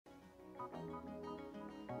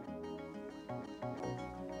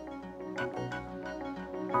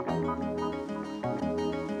I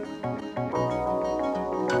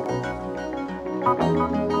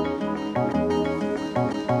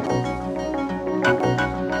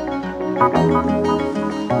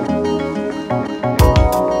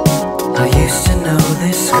used to know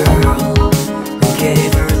this girl who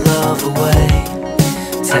gave her love away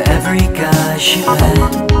to every guy she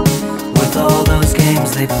met. With all those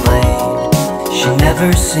games they played, she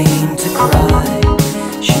never seemed to cry,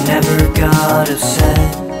 she never got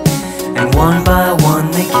upset. And one by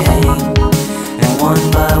one they came, and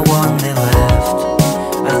one by one they left.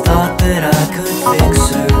 I thought that I could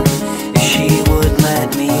fix her if she would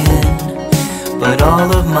let me in, but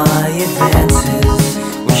all of my advances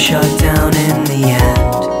were shut down in the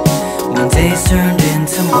end. When days turned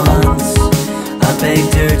into months, I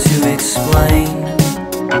begged her to explain,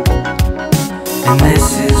 and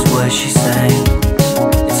this is what she sang.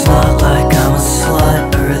 It's not like I'm a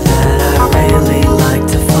slut or that I really like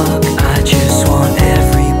to fuck. I just want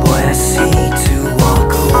every boy I see to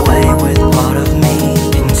walk away with part of me,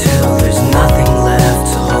 until there's nothing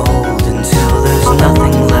left to hold, until there's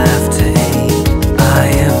nothing left to hate. I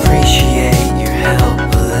appreciate your help,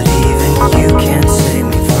 but even you can't save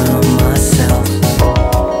me from myself.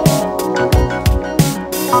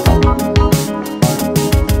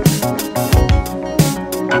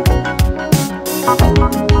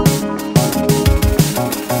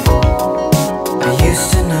 I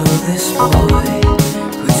used to know this boy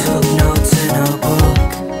who took notes in a book,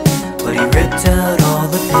 but he ripped out all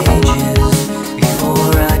the pages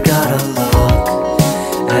before I got a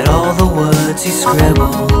look at all the words he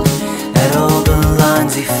scribbled, at all the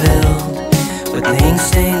lines he filled. But the ink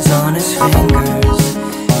stains on his fingers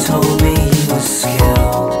told me he was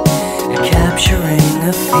skilled at capturing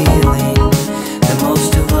a feeling that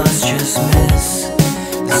most of us just miss.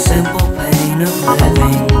 The simple pain of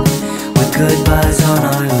living with goodbyes on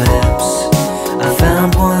our lips. I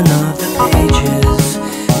found one of the pages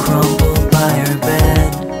crumpled by her bed,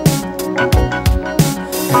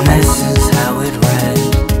 and this is how it read.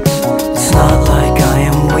 It's not like